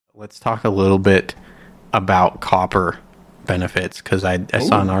Let's talk a little bit about copper benefits because I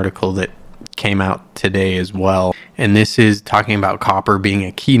saw an article that came out today as well. And this is talking about copper being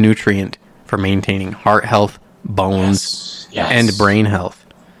a key nutrient for maintaining heart health, bones, and brain health.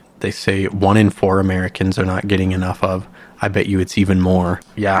 They say 1 in 4 Americans are not getting enough of. I bet you it's even more.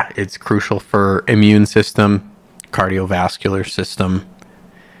 Yeah, it's crucial for immune system, cardiovascular system,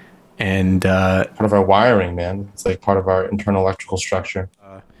 and part of our wiring, man. It's like part of our internal electrical structure.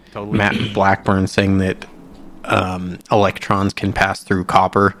 Totally. Matt Blackburn saying that electrons can pass through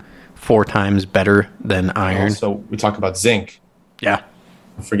copper 4 times better than iron. So we talk about zinc. Yeah.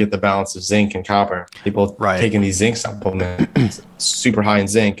 Forget the balance of zinc and copper. People taking these zinc supplements, super high in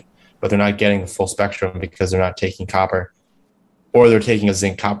zinc, but they're not getting the full spectrum because they're not taking copper. Or they're taking a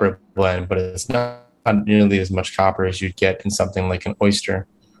zinc copper blend, but it's not nearly as much copper as you'd get in something like an oyster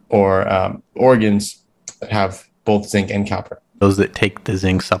or organs that have both zinc and copper. Those that take the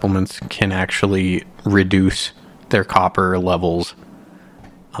zinc supplements can actually reduce their copper levels.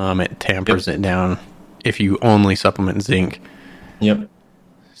 It tampers it down if you only supplement zinc. Yep.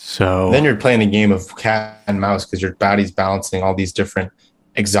 So then you're playing a game of cat and mouse because your body's balancing all these different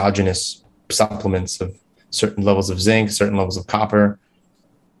exogenous supplements of certain levels of zinc, certain levels of copper,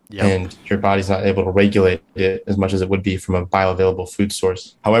 and your body's not able to regulate it as much as it would be from a bioavailable food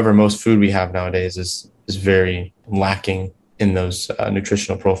source. However, most food we have nowadays is very lacking in those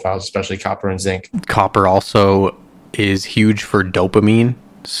nutritional profiles, especially copper and zinc. Copper also is huge for dopamine,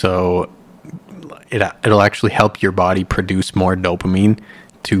 so it'll actually help your body produce more dopamine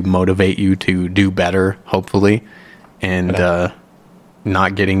to motivate you to do better, hopefully, and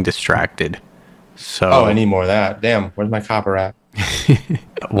not getting distracted. So I need more of that. Damn, where's my copper at?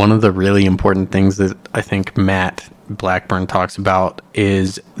 One of the really important things that I think Matt Blackburn talks about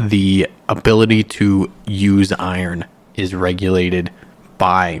is the ability to use iron is regulated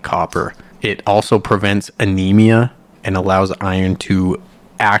by copper. It also prevents anemia and allows iron to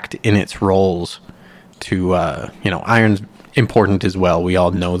act in its roles to, iron's important as well. We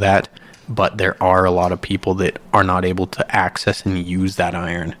all know that, but there are a lot of people that are not able to access and use that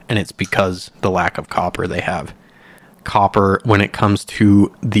iron, and it's because the lack of copper they have. Copper, when it comes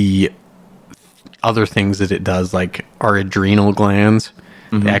to the other things that it does, like our adrenal glands,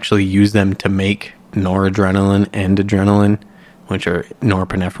 they actually use them to make noradrenaline and adrenaline, which are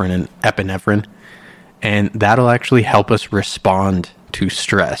norepinephrine and epinephrine, and that'll actually help us respond to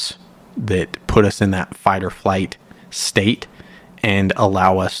stress that put us in that fight or flight state and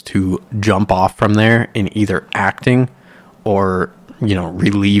allow us to jump off from there in either acting or,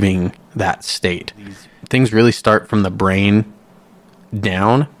 relieving that state. Things really start from the brain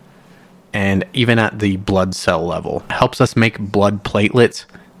down and even at the blood cell level. It helps us make blood platelets,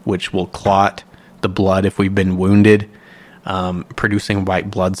 which will clot the blood if we've been wounded, producing white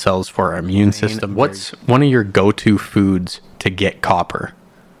blood cells for our immune system. What's one of your go-to foods to get copper?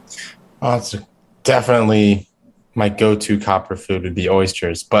 Oh, it's definitely my go-to copper food would be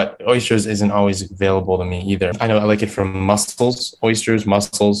oysters, but oysters isn't always available to me either. I know I like it from mussels.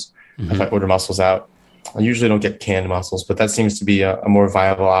 If I order mussels out, I usually don't get canned mussels, but that seems to be a more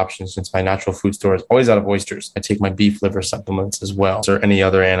viable option since my natural food store is always out of oysters. I take my beef liver supplements as well, or any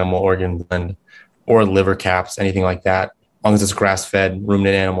other animal organ blend, or liver caps, anything like that. As long as it's grass-fed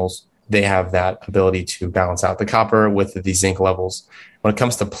ruminant animals, they have that ability to balance out the copper with the zinc levels. When it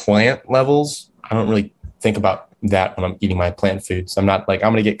comes to plant levels, I don't really think about that when I'm eating my plant foods. I'm not like,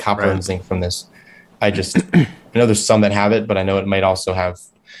 I'm going to get copper and zinc from this. I know there's some that have it, but I know it might also have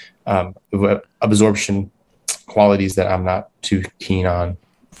absorption qualities that I'm not too keen on.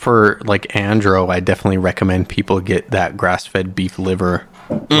 For like andro, I definitely recommend people get that grass-fed beef liver,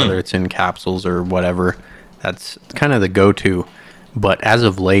 whether it's in capsules or whatever. That's kind of the go-to. But as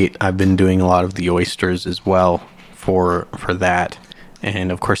of late, I've been doing a lot of the oysters as well for that.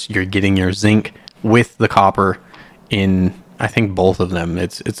 And of course, you're getting your zinc with the copper in, I think, both of them.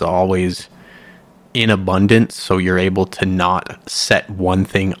 It's always in abundance, so you're able to not set one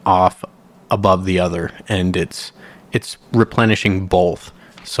thing off above the other, and it's replenishing both,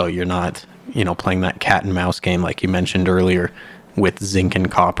 so you're not playing that cat and mouse game like you mentioned earlier with zinc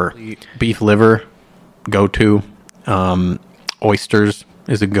and copper. Beef liver, go-to. Oysters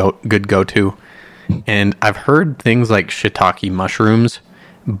is a good go-to, and I've heard things like shiitake mushrooms,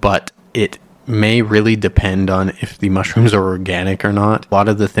 but it may really depend on if the mushrooms are organic or not. A lot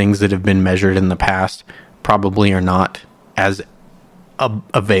of the things that have been measured in the past probably are not as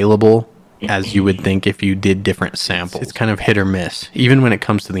available as you would think if you did different samples. It's kind of hit or miss, even when it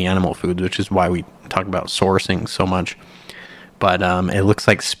comes to the animal foods, which is why we talk about sourcing so much. But it looks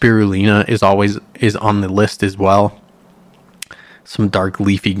like spirulina is on the list as well. some dark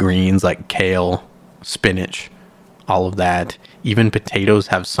leafy greens like kale, spinach, all of that. Even potatoes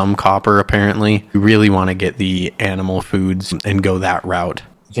have some copper, apparently. You really want to get the animal foods and go that route.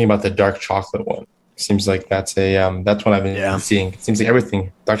 Think about the dark chocolate one. Seems like that's that's what I've been seeing. It seems like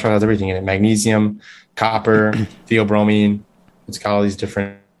everything, dark chocolate has everything in it: magnesium, copper, theobromine. It's got all these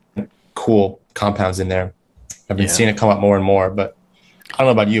different cool compounds in there. I've been seeing it come up more and more, but I don't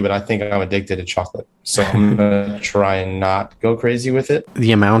know about you, but I think I'm addicted to chocolate. So I'm going to try and not go crazy with it.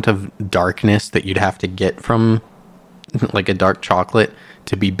 The amount of darkness that you'd have to get from like a dark chocolate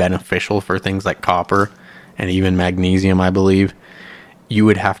to be beneficial for things like copper and even magnesium, I believe, you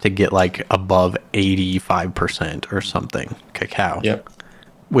would have to get like above 85% or something cacao. Yep.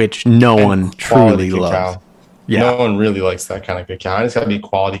 Which no one truly loves. Yeah. No one really likes that kind of cacao. It's got to be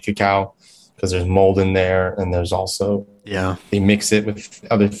quality cacao because there's mold in there, and there's also they mix it with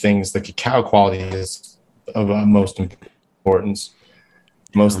other things. The cacao quality is of most importance.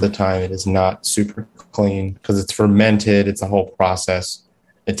 Most of the time, it is not super clean because it's fermented. It's a whole process.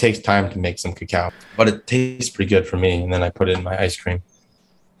 It takes time to make some cacao, but it tastes pretty good for me. And then I put it in my ice cream.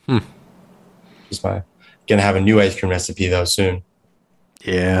 Just gonna have a new ice cream recipe though soon.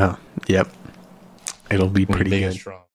 Yeah. Yep. It'll be pretty good.